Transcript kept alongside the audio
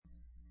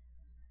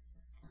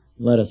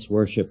Let us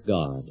worship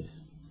God.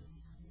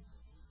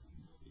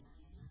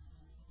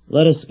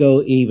 Let us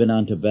go even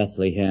unto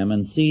Bethlehem,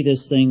 and see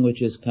this thing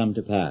which is come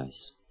to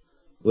pass,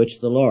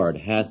 which the Lord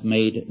hath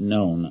made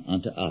known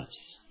unto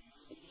us.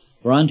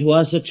 For unto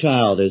us a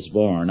child is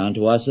born,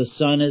 unto us a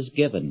son is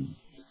given,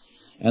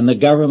 and the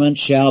government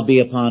shall be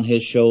upon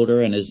his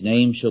shoulder, and his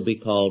name shall be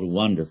called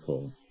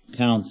Wonderful,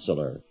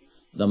 Counselor,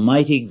 the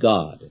Mighty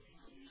God,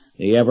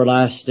 the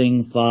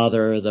Everlasting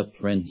Father, the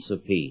Prince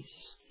of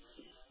Peace.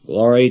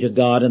 Glory to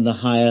God in the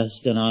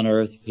highest, and on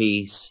earth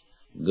peace,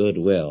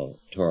 goodwill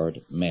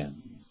toward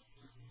men.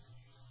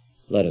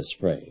 Let us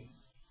pray.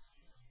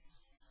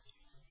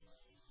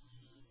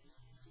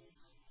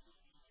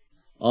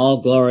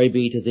 All glory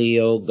be to Thee,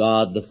 O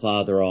God, the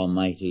Father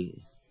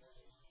Almighty,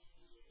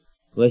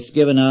 who hast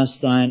given us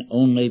Thine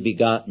only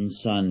begotten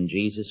Son,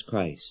 Jesus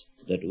Christ,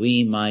 that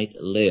we might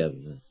live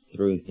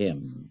through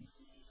Him.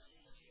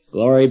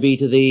 Glory be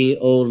to Thee,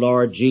 O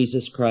Lord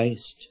Jesus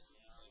Christ,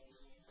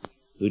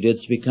 who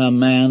didst become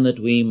man that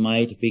we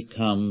might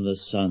become the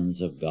sons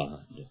of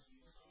God.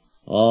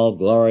 All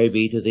glory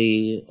be to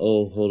Thee,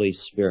 O Holy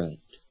Spirit,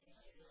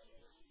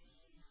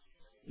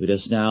 who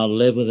dost now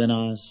live within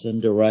us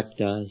and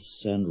direct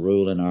us and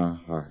rule in our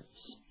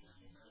hearts.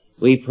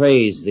 We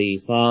praise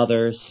Thee,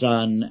 Father,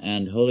 Son,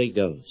 and Holy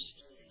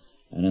Ghost,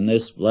 and in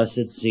this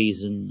blessed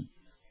season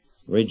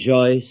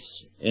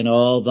rejoice in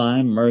all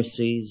Thy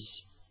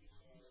mercies,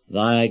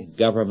 Thy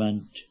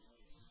government,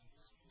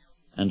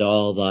 and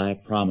all Thy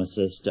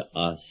promises to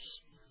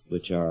us,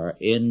 which are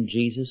in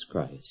Jesus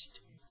Christ.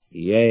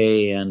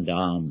 Yea, and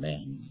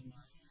amen.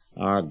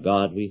 Our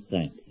God, we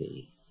thank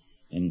Thee.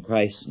 In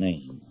Christ's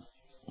name,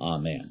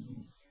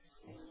 amen.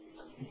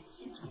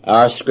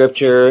 Our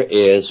scripture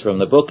is from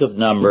the book of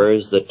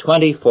Numbers, the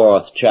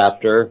 24th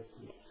chapter,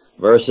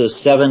 verses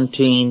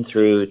 17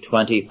 through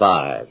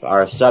 25.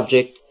 Our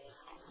subject,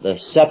 the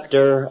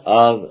Scepter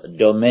of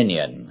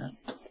Dominion.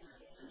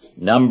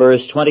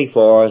 Numbers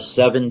 24,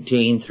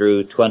 17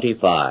 through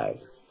 25.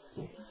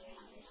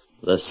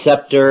 The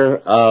Scepter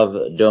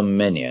of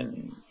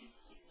Dominion.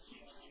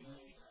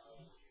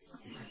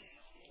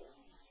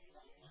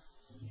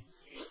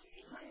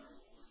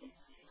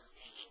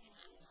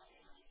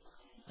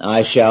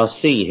 I shall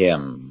see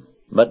him,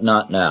 but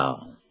not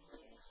now.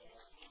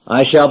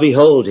 I shall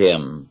behold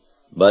him,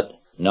 but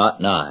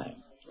not nigh.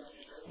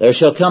 There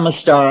shall come a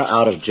star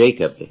out of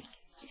Jacob,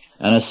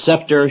 and a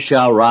scepter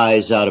shall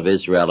rise out of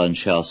Israel, and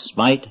shall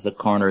smite the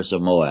corners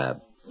of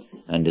Moab,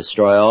 and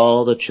destroy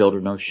all the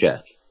children of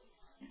Sheth.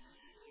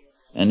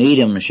 And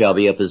Edom shall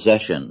be a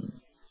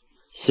possession.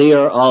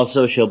 Seir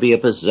also shall be a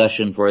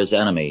possession for his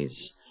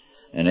enemies,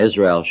 and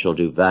Israel shall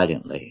do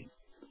valiantly.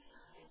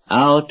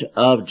 Out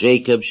of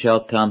Jacob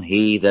shall come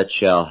he that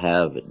shall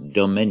have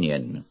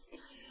dominion,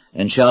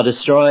 and shall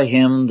destroy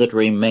him that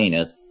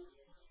remaineth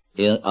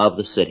of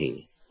the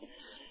city.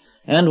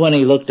 And when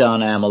he looked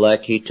on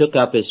Amalek, he took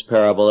up his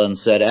parable and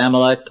said,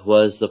 Amalek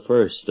was the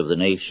first of the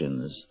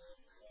nations,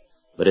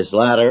 but his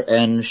latter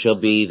end shall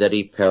be that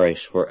he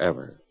perish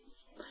forever.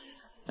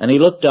 And he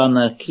looked on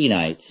the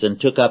Kenites, and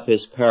took up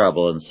his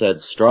parable and said,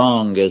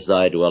 Strong is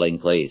thy dwelling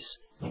place,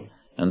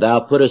 and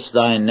thou puttest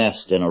thy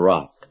nest in a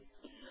rock.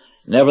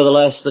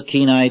 Nevertheless the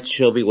Kenites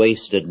shall be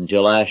wasted,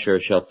 until Asher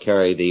shall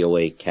carry thee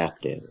away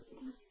captive.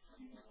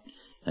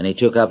 And he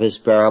took up his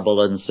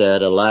parable and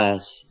said,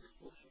 Alas,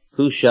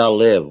 who shall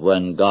live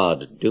when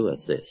God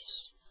doeth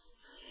this?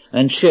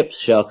 And ships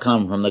shall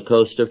come from the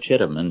coast of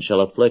Chittim, and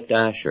shall afflict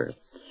Asher,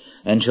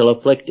 and shall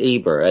afflict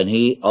Eber, and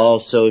he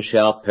also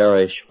shall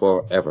perish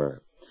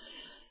forever.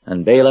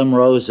 And Balaam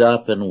rose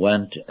up and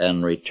went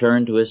and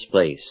returned to his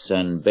place,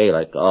 and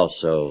Balak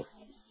also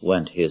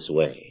went his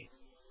way.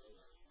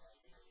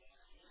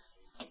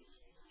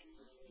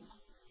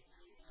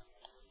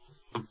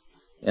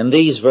 In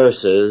these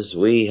verses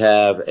we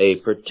have a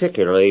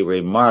particularly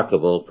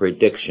remarkable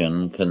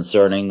prediction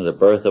concerning the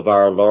birth of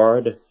our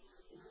Lord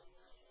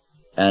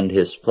and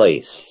his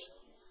place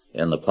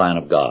in the plan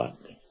of God.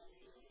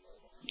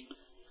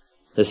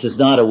 This is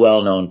not a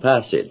well-known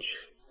passage.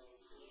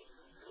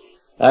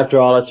 After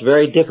all, it's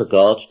very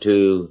difficult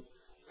to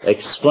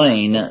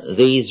explain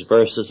these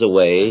verses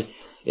away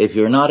if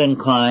you're not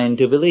inclined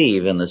to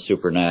believe in the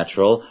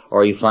supernatural,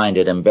 or you find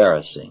it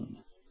embarrassing.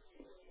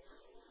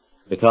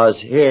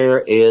 Because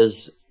here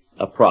is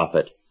a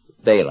prophet,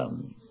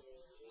 Balaam,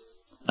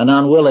 an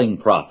unwilling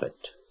prophet,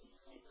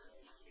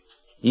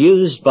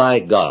 used by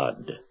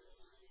God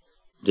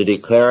to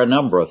declare a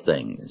number of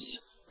things.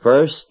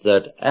 First,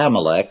 that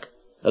Amalek,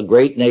 a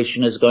great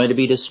nation, is going to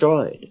be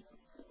destroyed,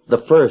 the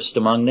first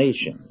among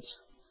nations.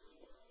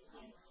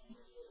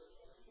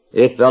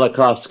 If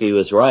Velikovsky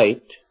was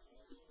right,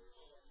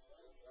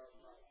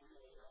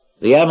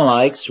 the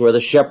Amalekites were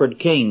the shepherd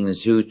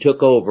kings who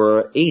took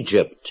over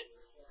Egypt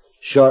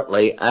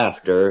shortly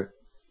after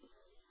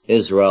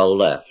Israel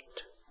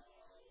left.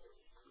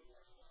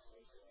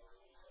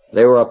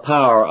 They were a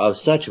power of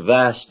such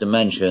vast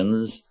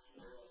dimensions,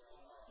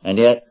 and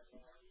yet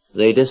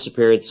they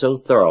disappeared so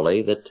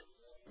thoroughly that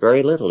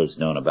very little is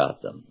known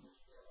about them.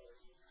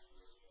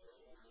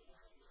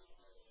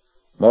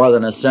 More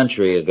than a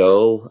century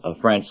ago, a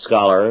French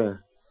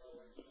scholar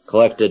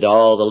collected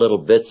all the little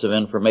bits of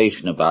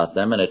information about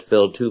them, and it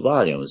filled 2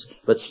 volumes,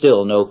 but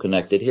still no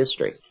connected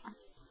history.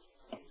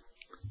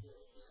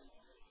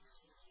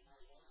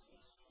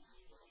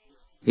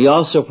 He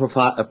also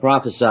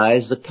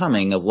prophesies the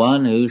coming of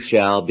one who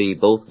shall be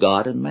both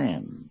God and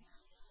man,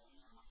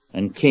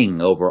 and king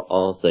over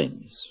all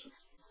things.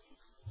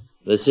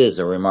 This is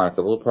a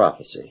remarkable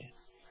prophecy.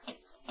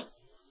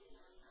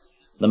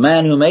 The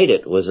man who made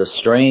it was a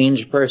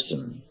strange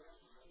person.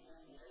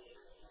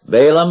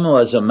 Balaam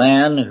was a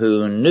man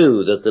who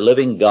knew that the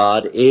living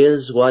God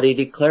is what he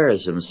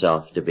declares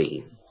himself to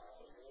be.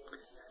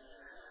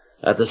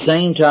 At the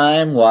same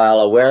time, while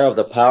aware of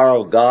the power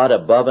of God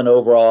above and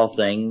over all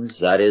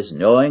things, that is,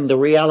 knowing the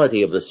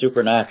reality of the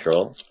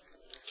supernatural,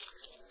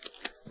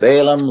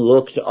 Balaam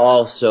looked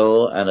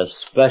also and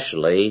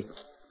especially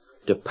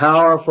to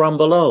power from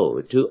below,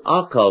 to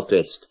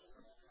occultist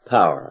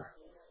power.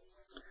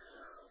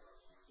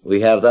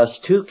 We have thus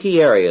 2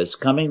 key areas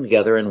coming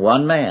together in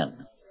one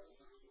man.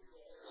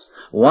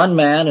 One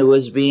man who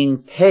is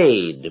being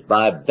paid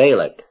by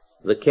Balak,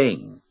 the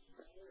king,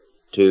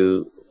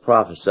 to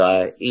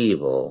prophesy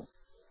evil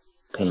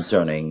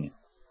concerning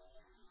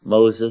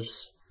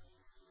Moses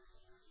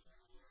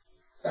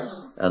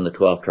and the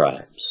 12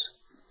 tribes.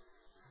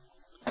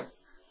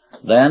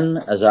 Then,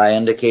 as I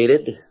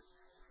indicated,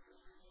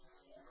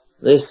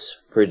 this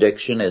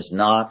prediction is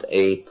not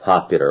a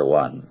popular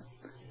one.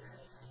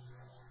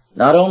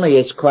 Not only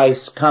is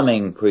Christ's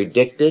coming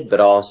predicted, but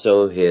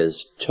also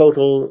his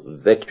total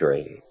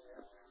victory.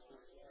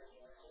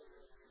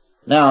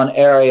 Now, an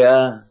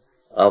area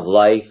of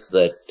life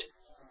that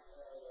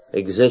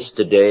exists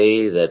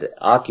today that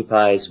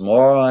occupies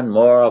more and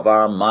more of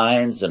our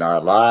minds and our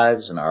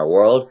lives and our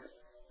world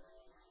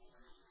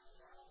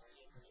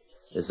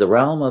is the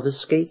realm of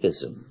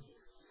escapism.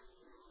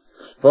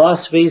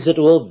 Philosophies that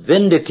will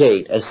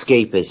vindicate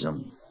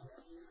escapism,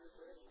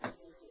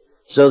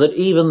 so that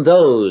even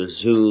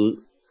those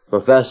who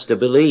profess to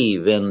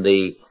believe in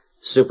the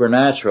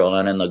supernatural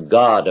and in the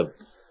God of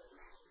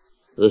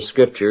the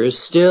Scriptures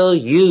still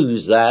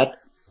use that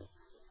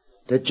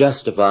to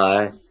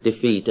justify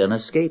defeat and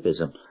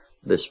escapism.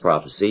 This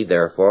prophecy,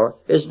 therefore,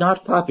 is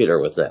not popular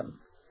with them.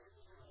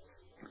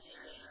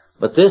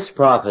 But this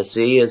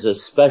prophecy is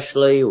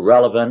especially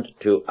relevant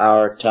to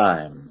our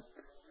time,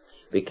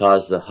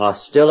 because the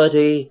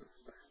hostility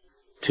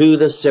to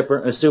the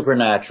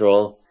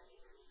supernatural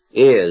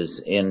is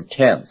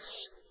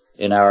intense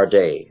in our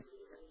day.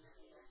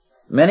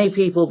 Many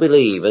people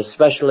believe,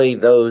 especially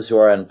those who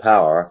are in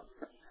power,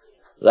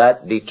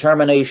 that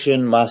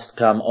determination must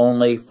come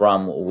only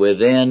from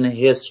within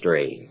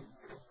history,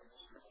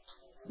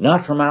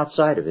 not from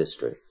outside of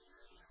history,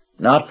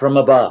 not from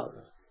above.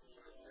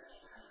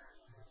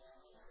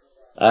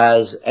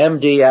 As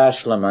M.D.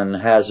 Ashleman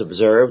has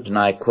observed, and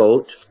I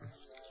quote,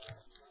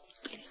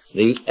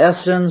 "The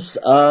essence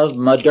of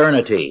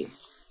modernity,"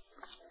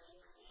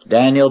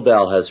 Daniel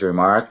Bell has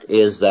remarked,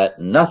 "is that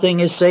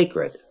nothing is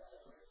sacred."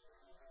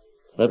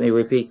 Let me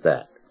repeat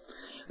that.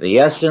 The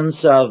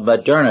essence of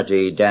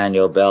modernity,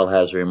 Daniel Bell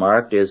has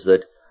remarked, is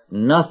that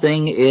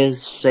nothing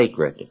is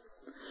sacred.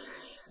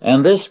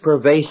 And this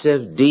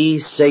pervasive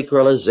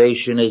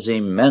desacralization is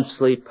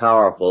immensely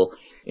powerful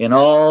in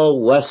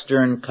all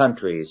Western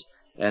countries,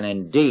 and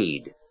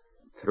indeed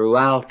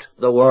throughout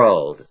the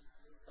world,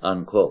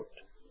 unquote.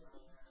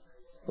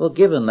 Well,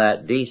 given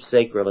that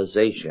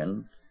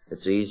desacralization,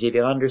 it's easy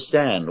to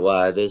understand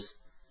why this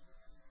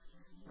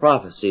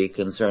prophecy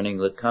concerning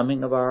the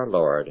coming of our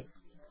Lord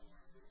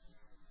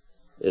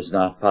is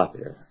not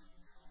popular.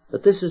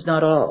 But this is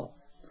not all.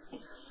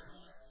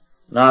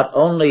 Not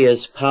only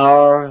is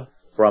power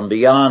from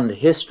beyond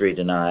history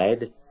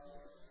denied,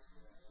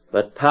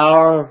 but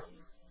power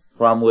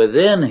from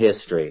within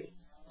history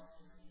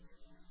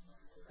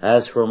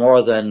has for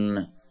more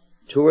than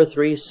 2 or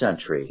 3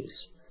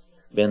 centuries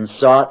been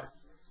sought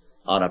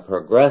on a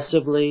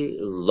progressively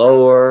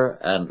lower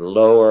and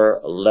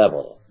lower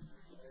level.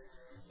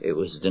 It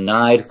was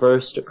denied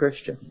first to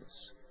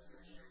Christians,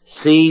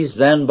 seized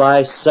then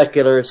by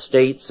secular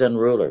states and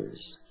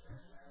rulers,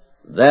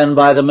 then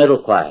by the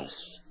middle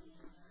class,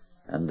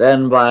 and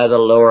then by the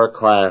lower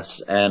class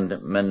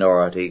and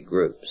minority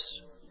groups.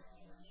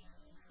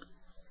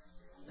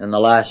 In the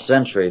last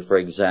century, for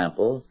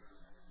example,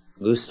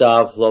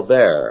 Gustave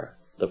Flaubert,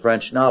 the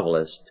French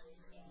novelist,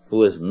 who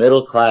was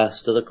middle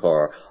class to the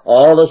core,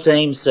 all the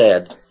same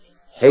said,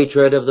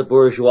 hatred of the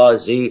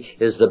bourgeoisie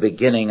is the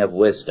beginning of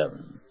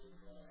wisdom.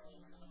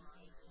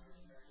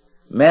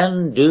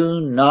 Men do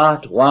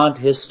not want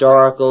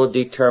historical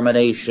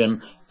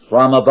determination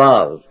from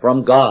above,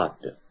 from God.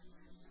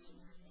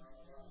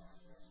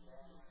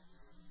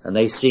 And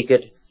they seek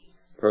it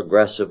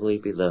progressively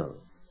below.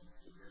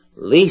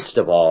 Least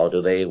of all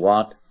do they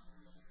want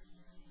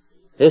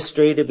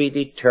history to be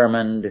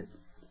determined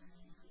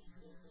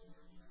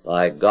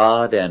by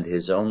God and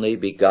His only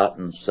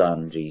begotten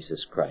Son,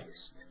 Jesus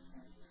Christ.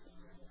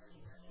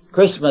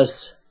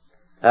 Christmas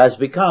has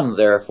become,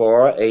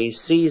 therefore, a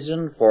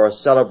season for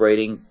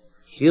celebrating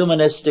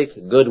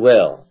humanistic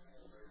goodwill,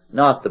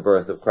 not the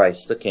birth of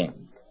Christ the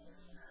King.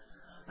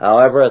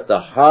 However, at the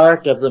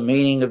heart of the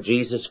meaning of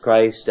Jesus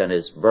Christ and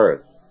his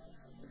birth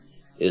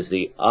is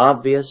the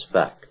obvious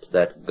fact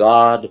that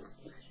God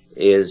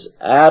is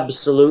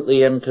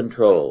absolutely in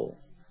control.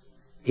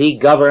 He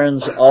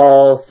governs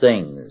all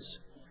things,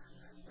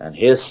 and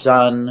his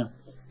Son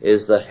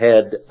is the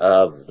head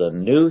of the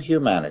new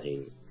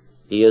humanity.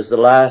 He is the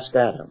last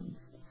Adam,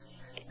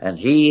 and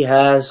he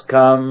has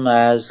come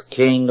as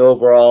King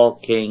over all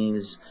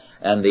kings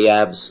and the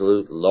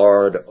absolute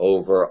Lord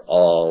over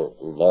all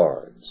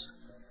lords.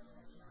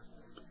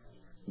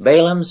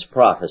 Balaam's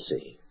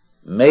prophecy,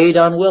 made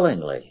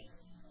unwillingly,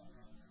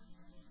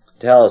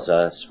 tells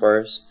us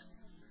first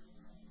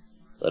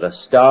that a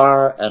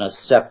star and a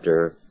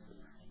scepter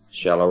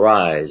shall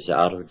arise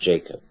out of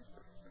Jacob.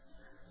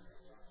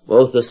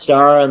 Both the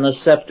star and the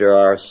scepter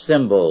are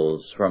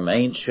symbols from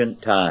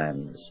ancient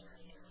times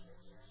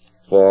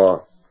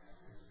for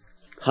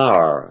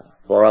power,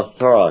 for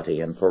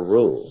authority, and for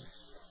rule.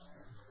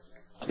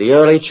 The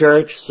early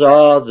church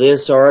saw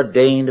this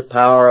ordained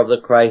power of the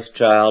Christ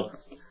child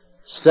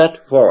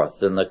set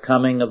forth in the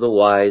coming of the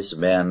wise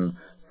men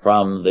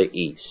from the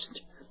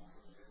east.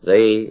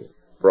 They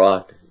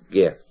brought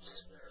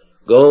gifts,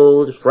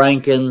 gold,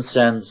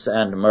 frankincense,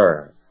 and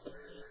myrrh,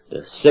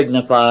 to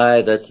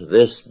signify that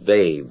this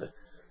babe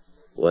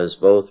was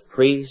both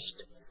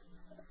priest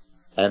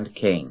and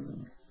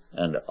king,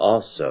 and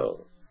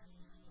also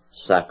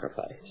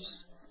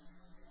sacrifice.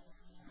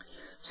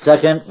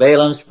 Second,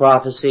 Balaam's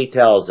prophecy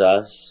tells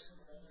us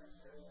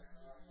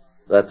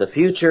that the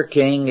future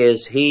king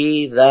is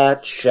he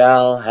that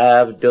shall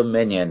have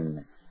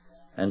dominion,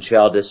 and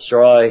shall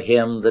destroy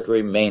him that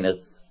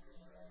remaineth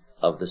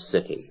of the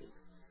city.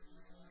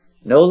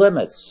 No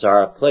limits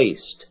are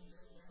placed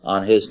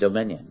on his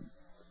dominion.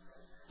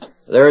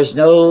 There is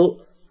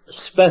no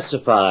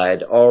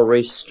specified or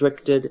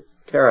restricted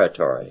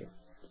territory.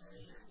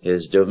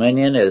 His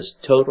dominion is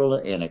total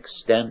in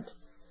extent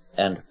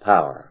and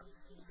power.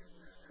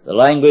 The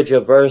language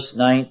of verse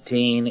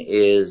 19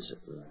 is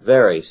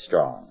very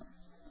strong.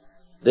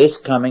 This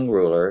coming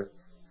ruler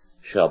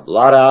shall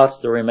blot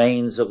out the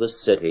remains of the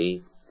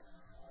city,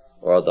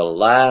 or the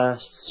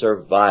last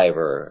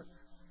survivor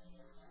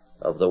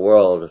of the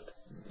world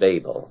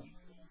Babel.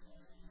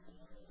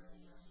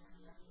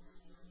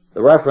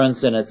 The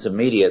reference in its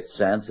immediate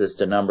sense is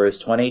to Numbers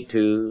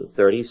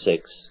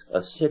 22:36,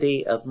 a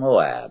city of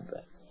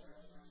Moab.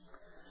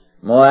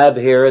 Moab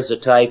here is a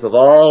type of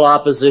all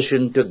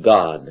opposition to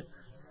God,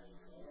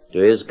 to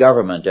his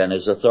government and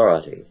his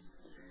authority.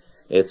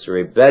 Its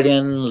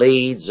rebellion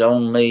leads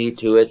only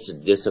to its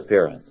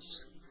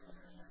disappearance.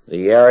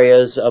 The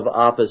areas of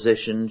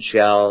opposition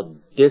shall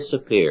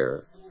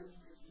disappear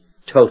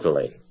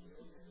totally.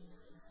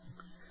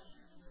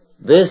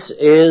 This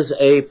is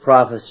a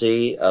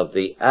prophecy of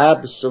the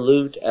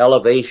absolute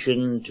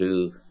elevation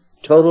to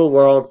total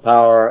world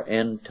power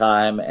in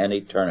time and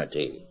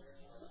eternity,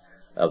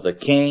 of the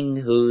King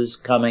whose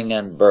coming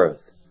and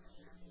birth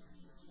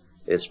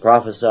is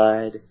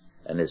prophesied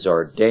and is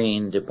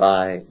ordained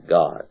by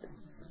God.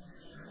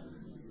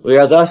 We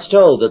are thus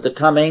told that the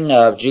coming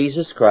of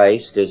Jesus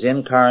Christ, his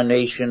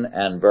incarnation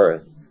and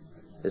birth,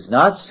 is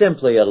not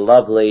simply a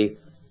lovely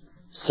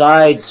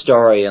side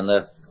story in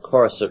the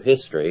course of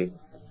history,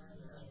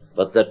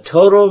 but the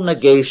total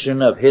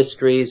negation of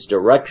history's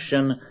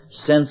direction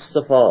since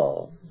the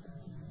fall.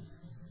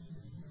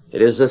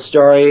 It is the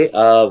story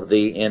of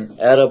the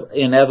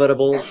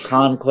inevitable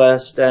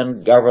conquest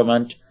and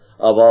government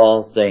of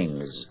all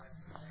things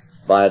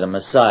by the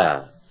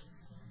Messiah,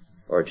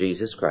 or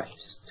Jesus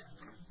Christ.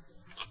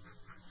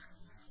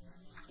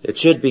 It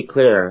should be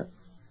clear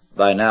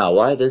by now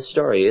why this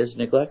story is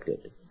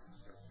neglected.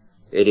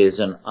 It is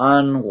an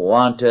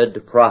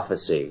unwanted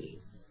prophecy.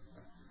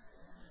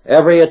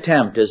 Every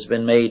attempt has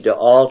been made to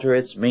alter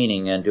its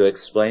meaning and to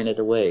explain it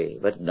away,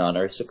 but none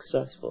are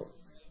successful.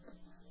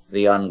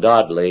 The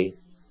ungodly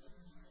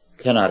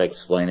cannot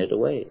explain it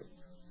away.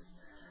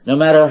 No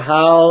matter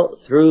how,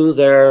 through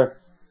their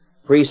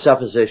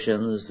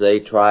presuppositions, they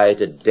try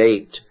to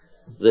date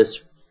this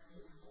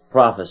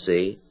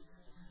prophecy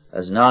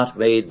as not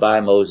made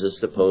by Moses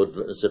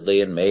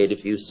supposedly and made a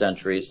few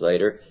centuries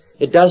later,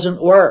 it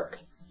doesn't work.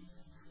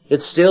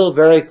 It's still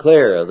very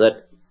clear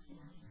that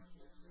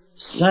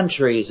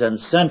centuries and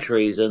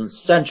centuries and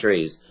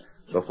centuries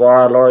before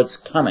our Lord's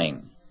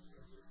coming,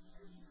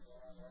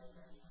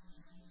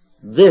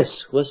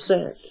 this was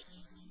said.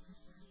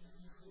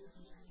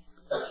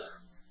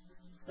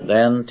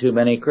 Then too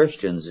many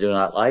Christians do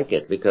not like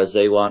it because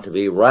they want to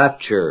be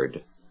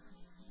raptured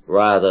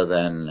rather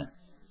than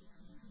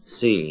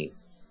see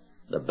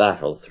the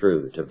battle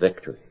through to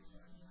victory.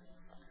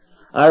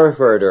 I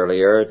referred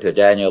earlier to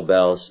Daniel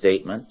Bell's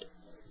statement,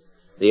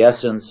 the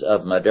essence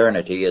of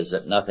modernity is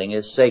that nothing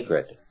is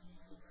sacred.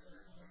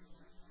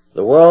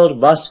 The world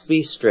must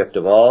be stripped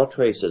of all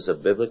traces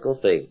of biblical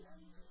faith.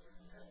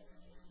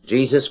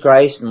 Jesus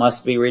Christ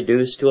must be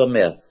reduced to a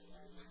myth,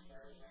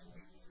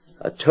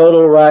 a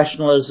total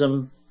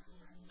rationalism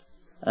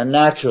and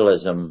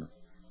naturalism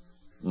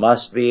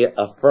must be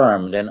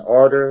affirmed in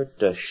order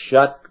to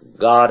shut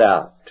God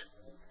out.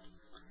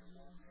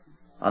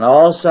 On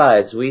all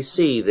sides we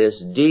see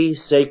this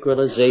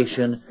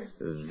desacralization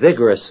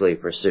vigorously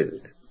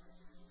pursued.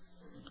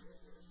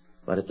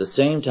 But at the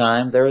same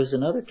time there is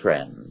another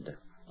trend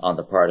on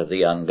the part of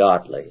the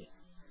ungodly,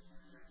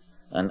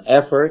 an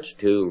effort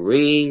to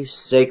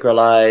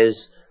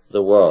re-sacralize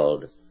the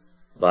world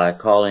by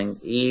calling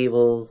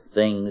evil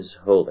things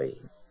holy.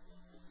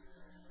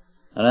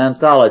 An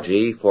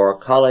anthology for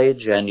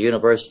college and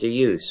university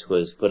use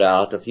was put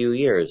out a few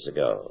years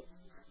ago.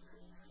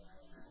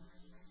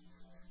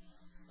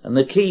 And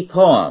the key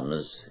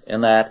poems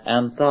in that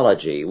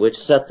anthology, which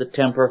set the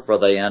temper for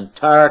the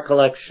entire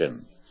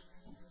collection,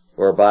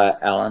 were by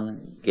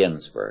Allen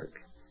Ginsberg,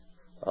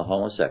 a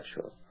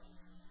homosexual.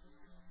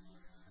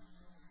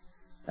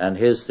 And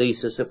his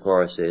thesis, of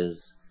course,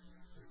 is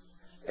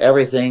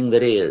everything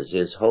that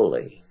is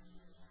holy,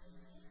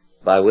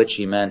 by which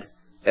he meant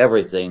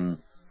everything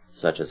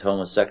such as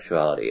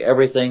homosexuality,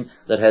 everything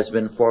that has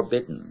been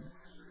forbidden.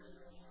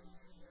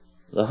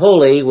 The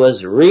holy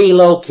was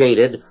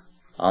relocated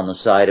on the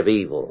side of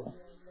evil.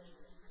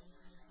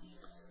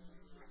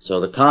 So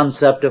the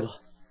concept of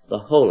the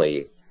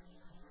holy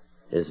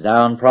is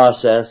now in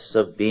process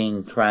of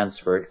being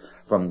transferred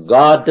from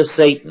God to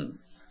Satan,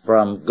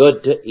 from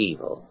good to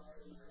evil.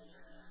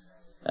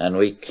 And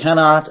we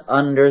cannot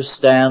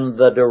understand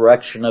the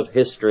direction of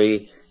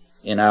history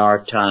in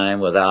our time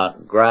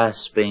without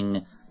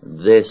grasping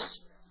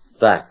this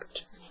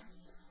fact.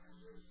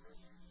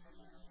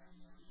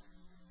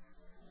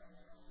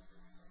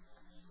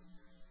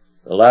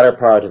 The latter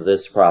part of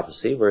this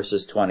prophecy,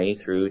 verses 20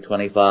 through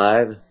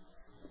 25,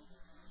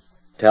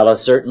 tell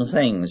us certain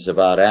things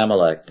about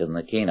Amalek and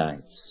the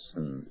Kenites,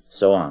 and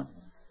so on.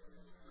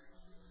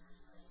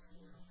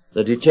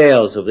 The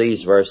details of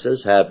these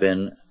verses have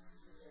been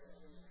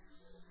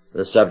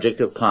the subject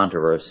of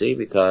controversy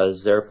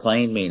because their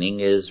plain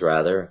meaning is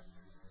rather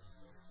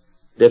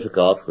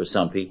difficult for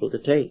some people to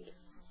take.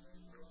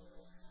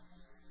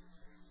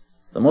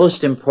 The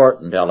most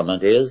important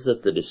element is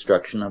that the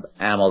destruction of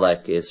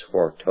Amalek is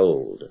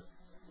foretold.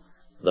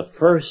 The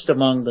first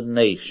among the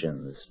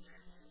nations,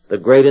 the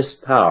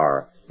greatest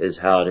power, is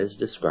how it is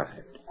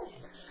described.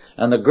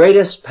 And the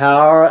greatest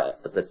power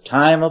at the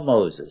time of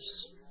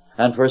Moses,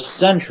 and for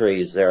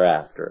centuries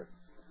thereafter,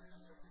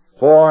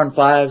 4 and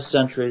 5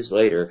 centuries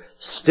later,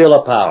 still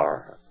a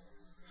power.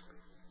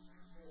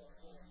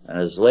 And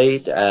as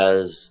late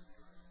as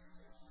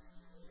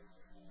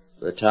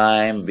the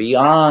time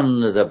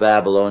beyond the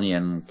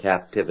Babylonian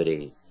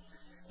captivity,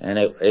 and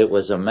it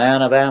was a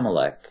man of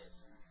Amalek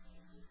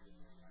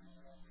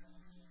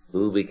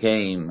who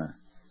became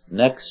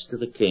next to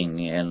the king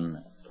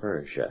in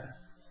Persia.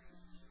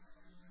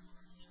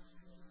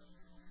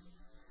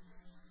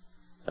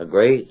 A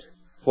great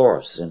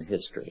force in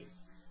history.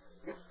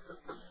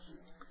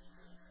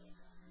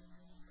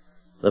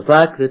 The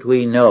fact that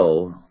we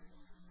know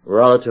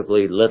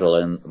relatively little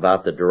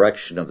about the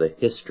direction of the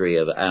history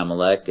of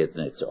Amalek and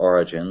its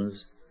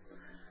origins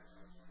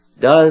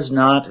does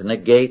not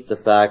negate the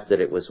fact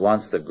that it was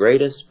once the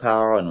greatest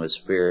power and was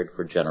feared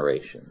for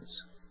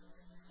generations.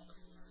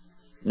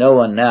 No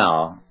one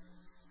now,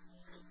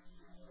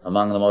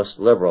 among the most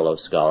liberal of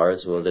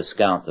scholars, will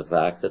discount the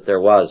fact that there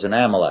was an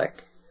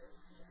Amalek.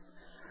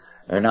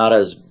 They're not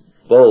as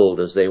bold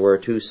as they were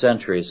 2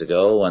 centuries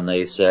ago when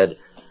they said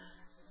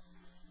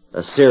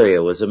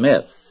Assyria was a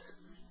myth,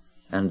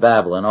 and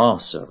Babylon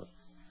also.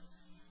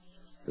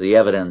 The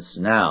evidence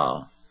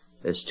now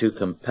is too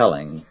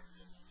compelling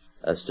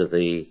as to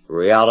the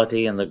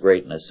reality and the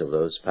greatness of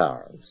those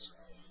powers.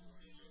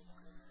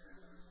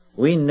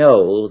 We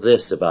know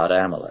this about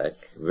Amalek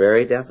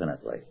very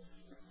definitely,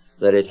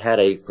 that it had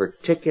a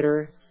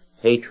particular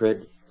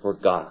hatred for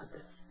God.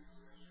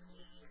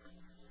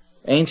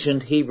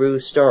 Ancient Hebrew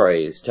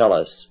stories tell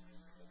us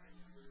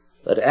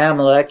that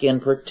Amalek in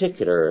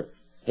particular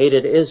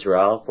hated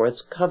Israel for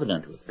its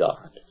covenant with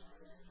God,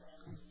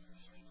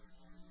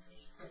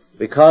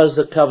 because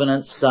the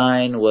covenant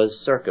sign was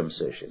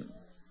circumcision.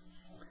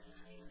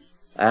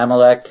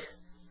 Amalek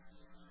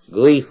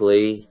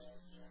gleefully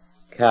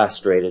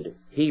castrated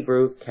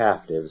Hebrew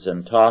captives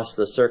and tossed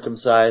the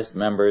circumcised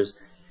members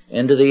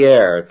into the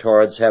air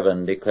towards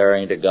heaven,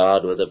 declaring to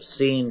God with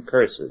obscene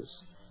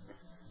curses,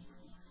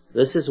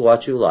 "This is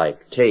what you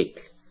like,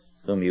 take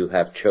whom you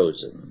have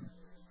chosen."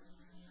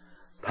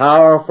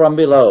 Power from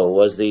below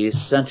was the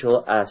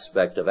essential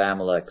aspect of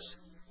Amalek's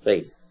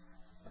faith,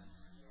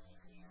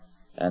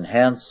 and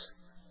hence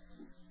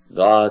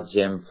God's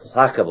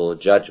implacable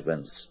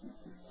judgments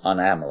on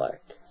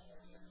Amalek.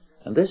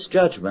 And this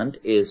judgment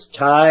is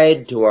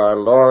tied to our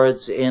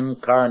Lord's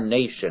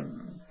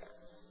incarnation.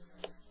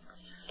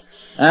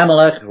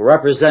 Amalek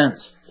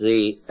represents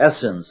the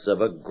essence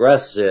of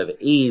aggressive,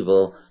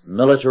 evil,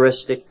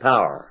 militaristic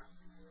power.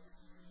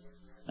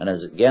 And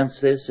as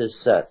against this is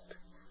set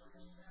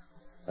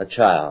a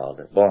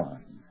child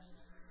born,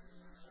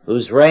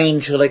 whose reign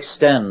shall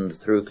extend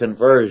through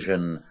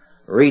conversion,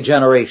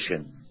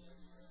 regeneration,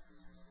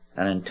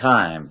 and in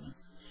time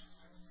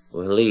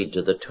will lead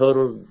to the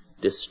total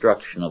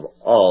destruction of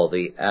all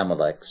the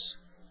Amaleks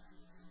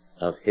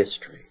of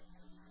history.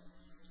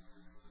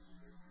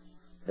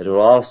 It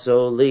will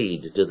also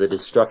lead to the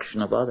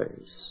destruction of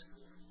others.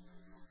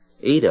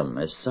 Edom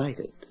is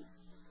cited.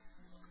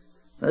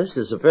 Now, this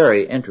is a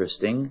very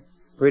interesting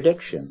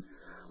prediction,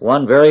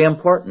 one very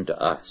important to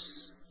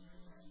us.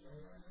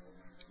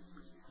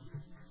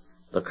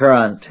 The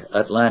current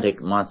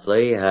Atlantic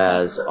Monthly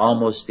has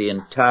almost the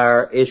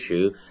entire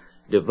issue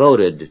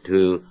devoted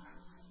to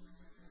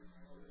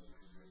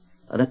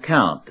an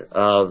account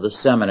of the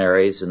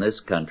seminaries in this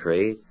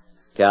country,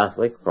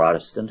 Catholic,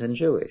 Protestant, and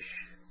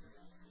Jewish.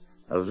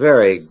 A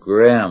very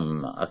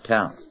grim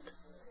account.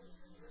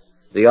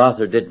 The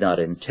author did not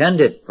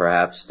intend it,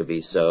 perhaps, to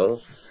be so,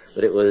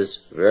 but it was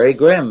very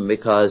grim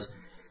because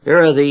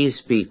here are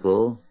these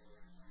people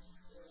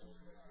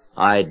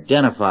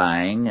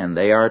identifying, and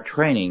they are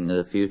training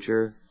the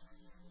future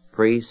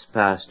priests,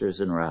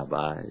 pastors, and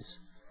rabbis,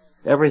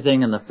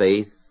 everything in the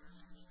faith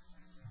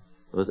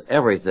with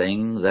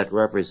everything that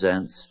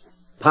represents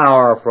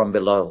power from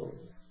below,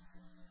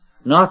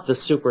 not the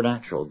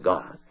supernatural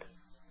God.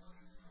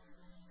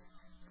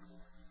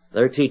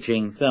 They're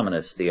teaching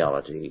feminist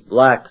theology,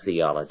 black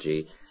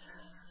theology,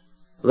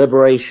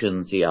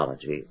 liberation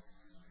theology,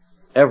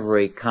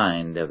 every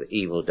kind of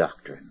evil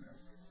doctrine.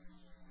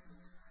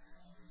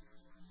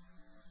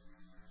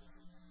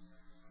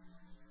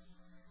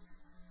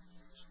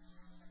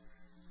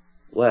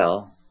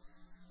 Well,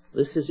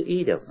 this is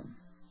Edom.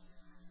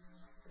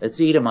 It's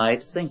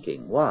Edomite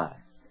thinking. Why?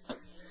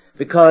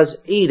 Because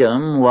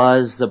Edom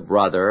was the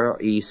brother,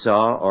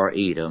 Esau or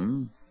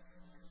Edom,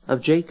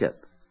 of Jacob.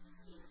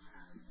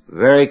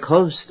 Very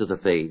close to the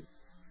faith,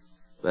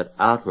 but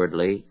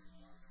outwardly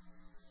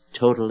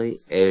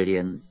totally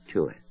alien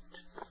to it.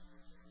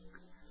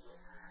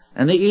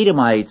 And the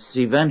Edomites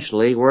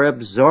eventually were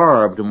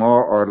absorbed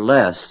more or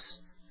less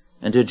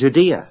into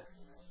Judea.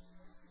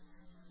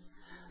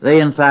 They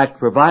in fact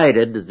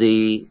provided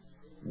the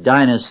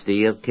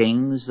dynasty of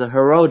kings, the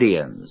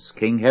Herodians,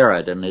 King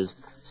Herod and his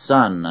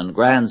son and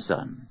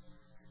grandson.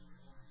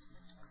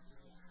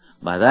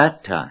 By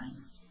that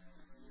time,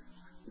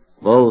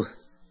 both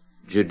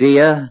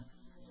Judea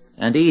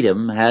and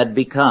Edom had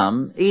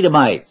become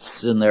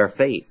Edomites in their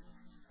faith,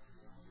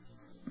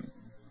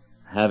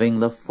 having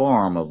the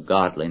form of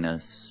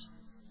godliness,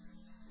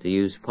 to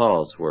use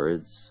Paul's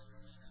words,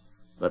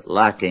 but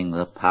lacking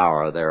the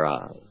power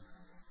thereof.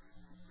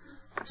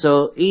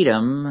 So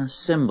Edom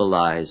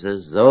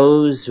symbolizes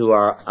those who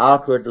are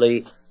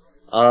outwardly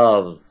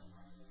of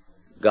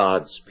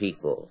God's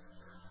people,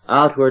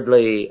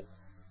 outwardly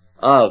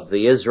of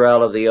the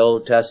Israel of the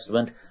Old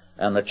Testament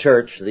and the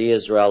church, the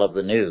Israel of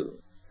the New,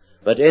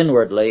 but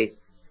inwardly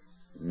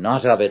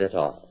not of it at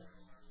all.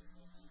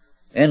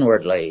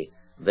 Inwardly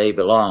they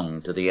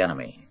belong to the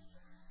enemy,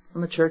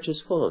 and the church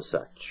is full of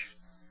such.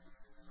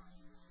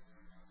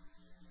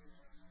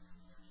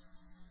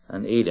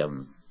 And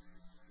Edom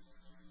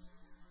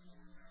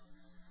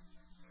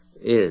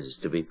is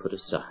to be put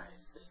aside.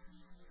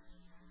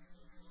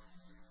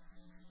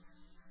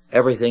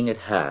 Everything it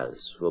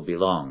has will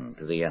belong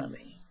to the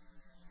enemy.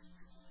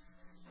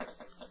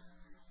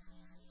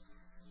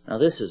 Now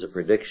this is a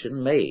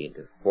prediction made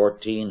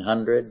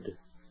 1400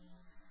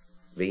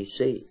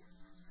 BC.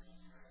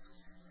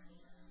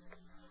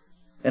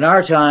 In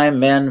our time,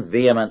 men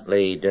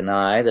vehemently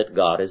deny that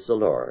God is the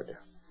Lord.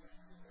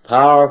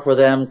 Power for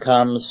them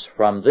comes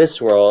from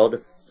this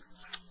world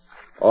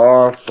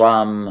or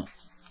from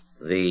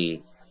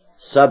the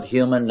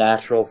subhuman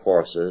natural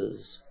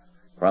forces,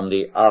 from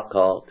the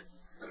occult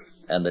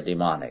and the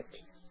demonic.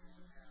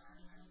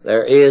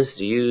 There is,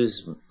 to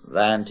use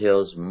Van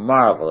Til's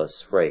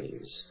marvelous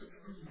phrase,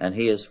 and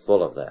he is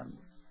full of them,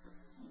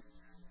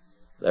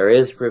 there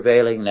is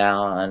prevailing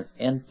now an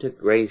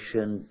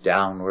integration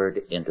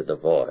downward into the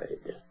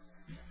void.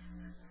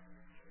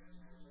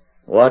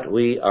 What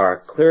we are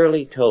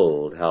clearly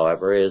told,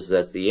 however, is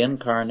that the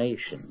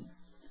incarnation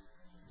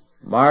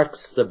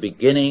marks the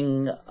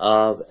beginning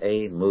of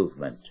a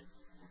movement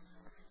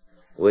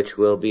which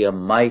will be a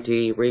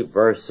mighty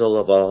reversal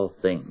of all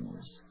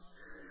things.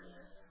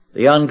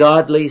 The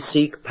ungodly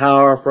seek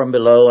power from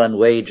below and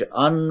wage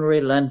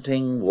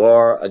unrelenting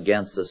war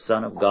against the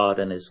Son of God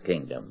and his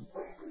kingdom.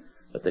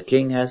 But the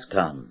King has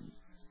come,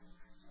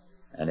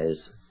 and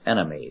his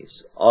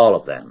enemies, all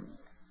of them,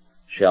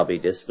 shall be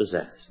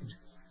dispossessed.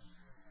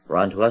 For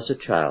unto us a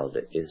child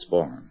is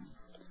born,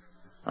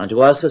 unto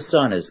us a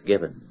son is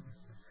given,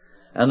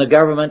 and the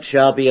government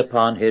shall be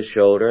upon his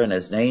shoulder, and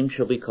his name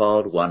shall be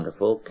called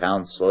Wonderful,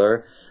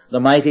 Counselor, the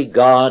Mighty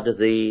God,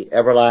 the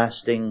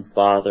Everlasting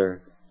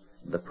Father,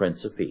 the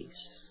Prince of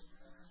Peace.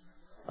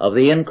 Of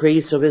the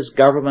increase of his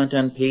government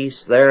and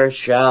peace there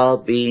shall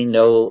be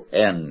no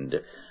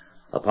end,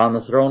 upon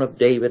the throne of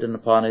David and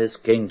upon his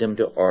kingdom,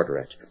 to order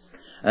it,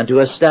 and to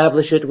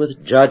establish it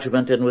with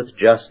judgment and with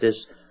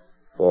justice,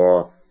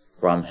 for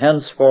from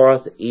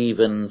henceforth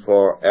even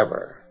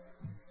forever.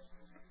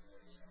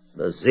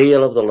 The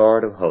zeal of the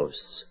Lord of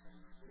hosts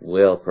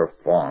will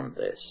perform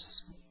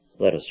this.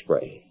 Let us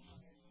pray.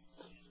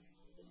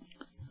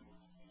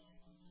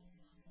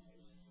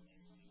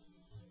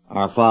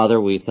 Our Father,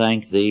 we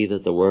thank Thee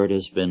that the word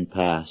has been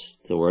passed,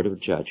 the word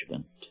of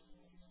judgment,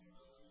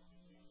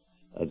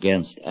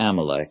 against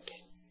Amalek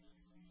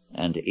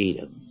and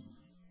Edom.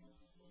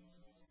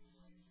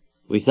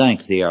 We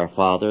thank Thee, our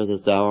Father,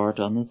 that Thou art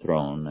on the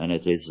throne, and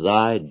it is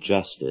Thy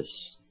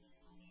justice,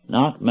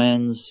 not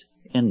men's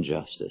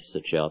injustice,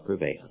 that shall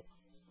prevail.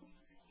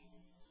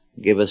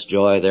 Give us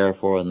joy,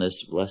 therefore, in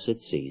this blessed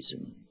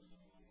season,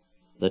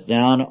 that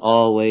now and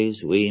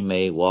always we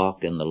may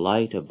walk in the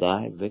light of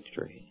Thy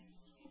victory,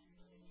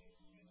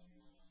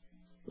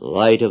 the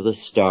light of the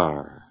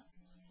star,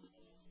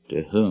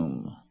 to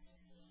whom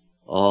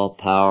all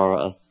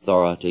power,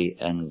 authority,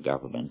 and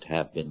government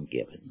have been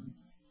given.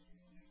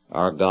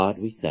 Our God,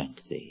 we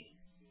thank Thee.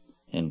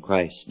 In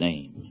Christ's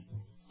name,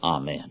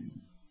 Amen.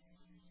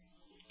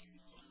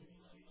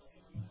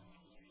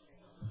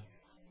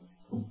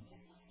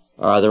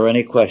 Are there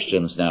any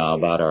questions now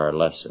about our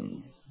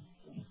lesson?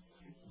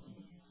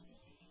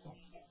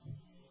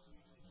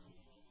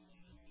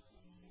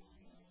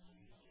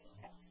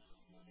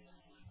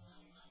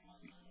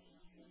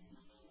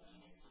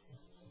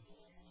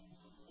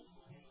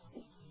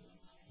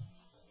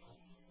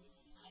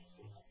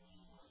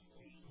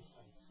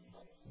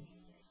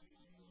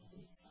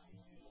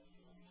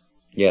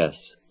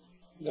 Yes.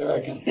 There are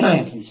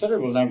a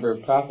considerable number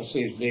of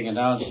prophecies being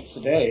announced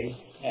today,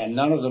 and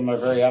none of them are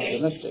very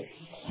optimistic.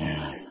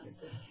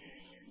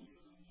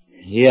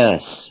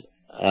 Yes.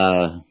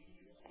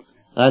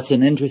 That's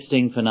an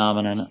interesting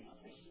phenomenon,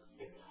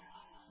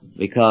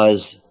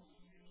 because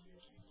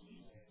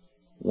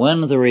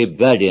when the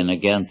rebellion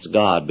against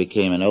God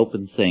became an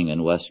open thing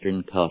in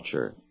Western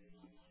culture,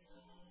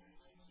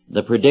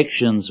 the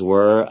predictions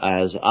were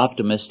as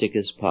optimistic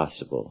as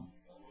possible.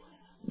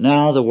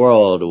 Now the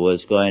world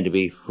was going to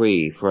be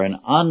free for an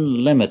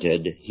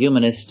unlimited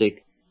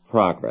humanistic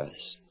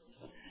progress.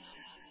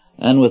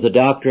 And with the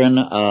doctrine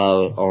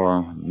of,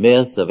 or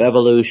myth of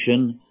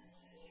evolution,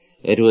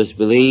 it was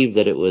believed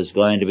that it was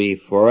going to be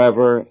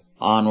forever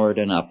onward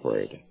and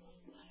upward.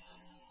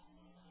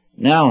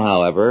 Now,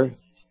 however,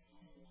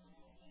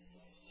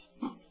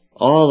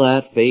 all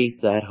that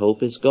faith, that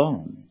hope is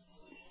gone.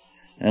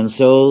 And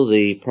so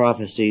the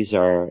prophecies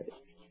are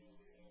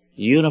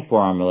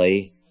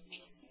uniformly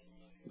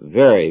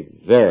very,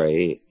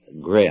 very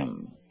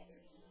grim.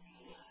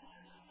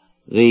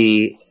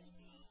 The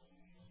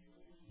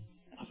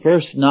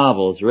first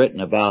novels written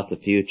about the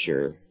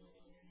future,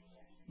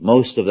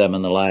 most of them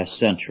in the last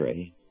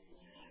century,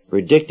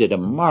 predicted a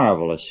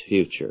marvelous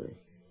future.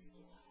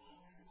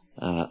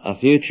 A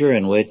future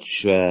in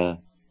which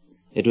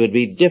it would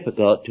be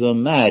difficult to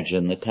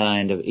imagine the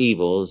kind of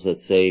evils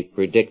that, say,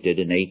 predicted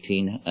in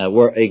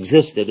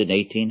existed in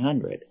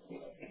 1800.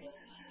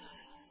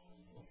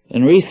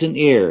 In recent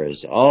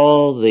years,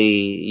 all the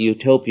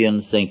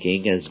utopian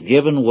thinking has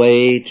given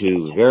way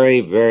to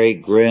very, very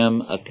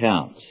grim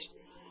accounts.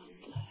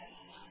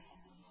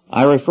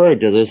 I referred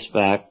to this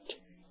fact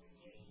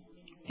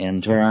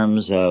in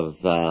terms of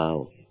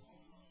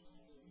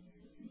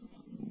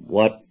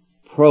what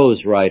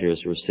prose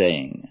writers were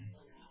saying,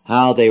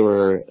 how they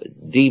were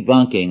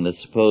debunking the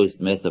supposed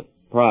myth of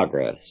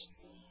progress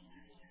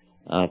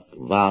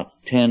about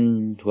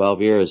 10,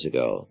 12 years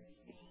ago.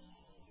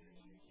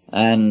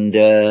 And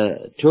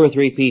 2 or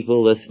 3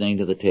 people listening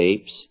to the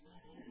tapes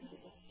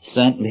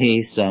sent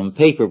me some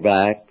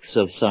paperbacks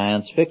of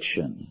science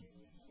fiction.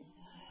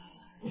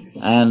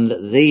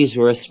 And these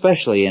were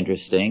especially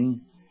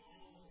interesting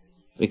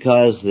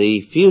because the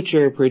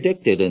future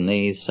predicted in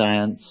these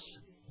science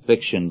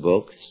fiction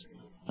books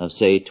of,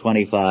 say,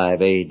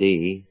 25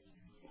 AD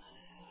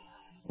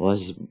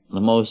was the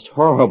most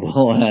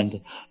horrible and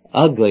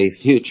ugly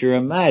future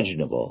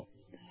imaginable.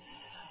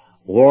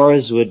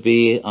 Wars would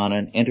be on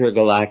an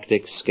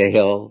intergalactic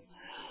scale.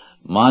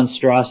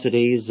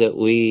 Monstrosities that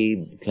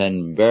we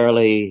can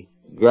barely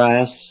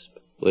grasp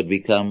would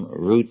become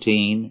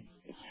routine.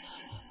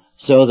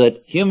 So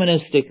that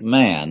humanistic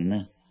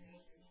man,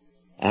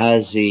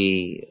 as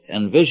he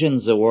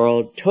envisions a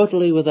world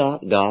totally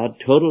without God,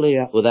 totally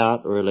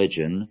without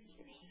religion,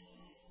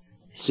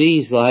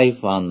 sees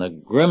life on the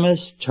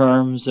grimmest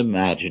terms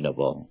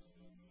imaginable.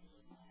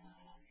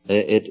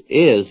 It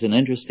is an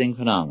interesting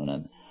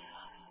phenomenon.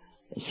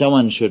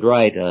 Someone should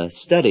write a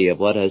study of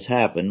what has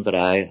happened, but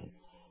I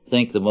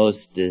think the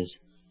most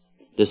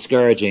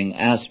discouraging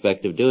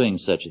aspect of doing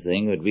such a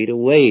thing would be to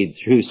wade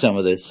through some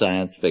of this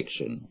science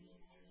fiction.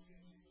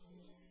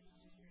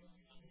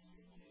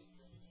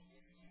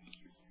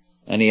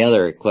 Any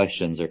other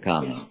questions or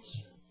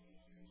comments?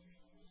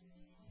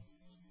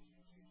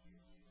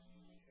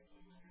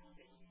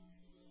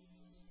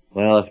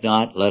 Well, if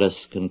not, let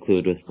us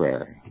conclude with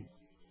prayer.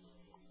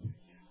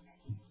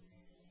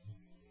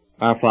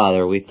 Our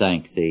Father, we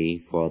thank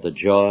Thee for the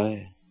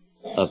joy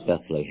of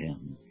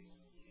Bethlehem,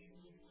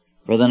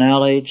 for the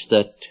knowledge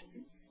that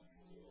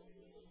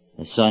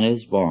the Son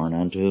is born,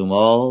 unto whom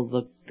all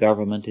the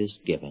government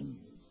is given,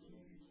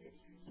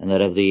 and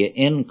that of the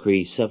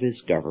increase of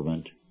His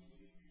government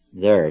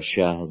there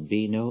shall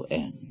be no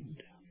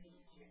end.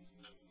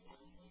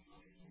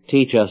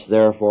 Teach us,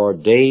 therefore,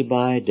 day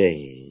by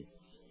day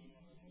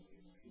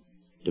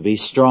to be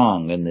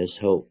strong in this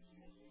hope,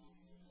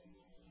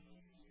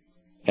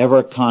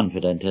 ever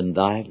confident in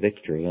thy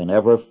victory and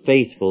ever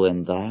faithful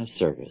in thy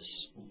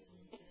service,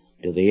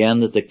 to the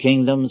end that the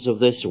kingdoms of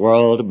this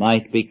world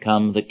might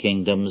become the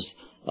kingdoms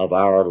of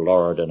our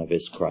Lord and of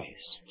his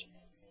Christ.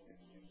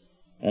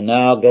 And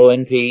now go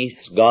in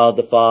peace, God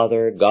the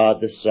Father,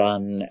 God the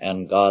Son,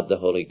 and God the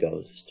Holy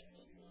Ghost.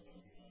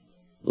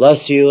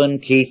 Bless you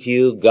and keep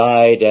you,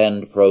 guide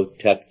and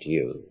protect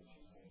you,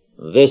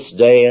 this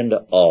day and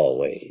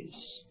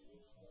always.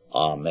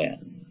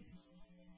 Amen.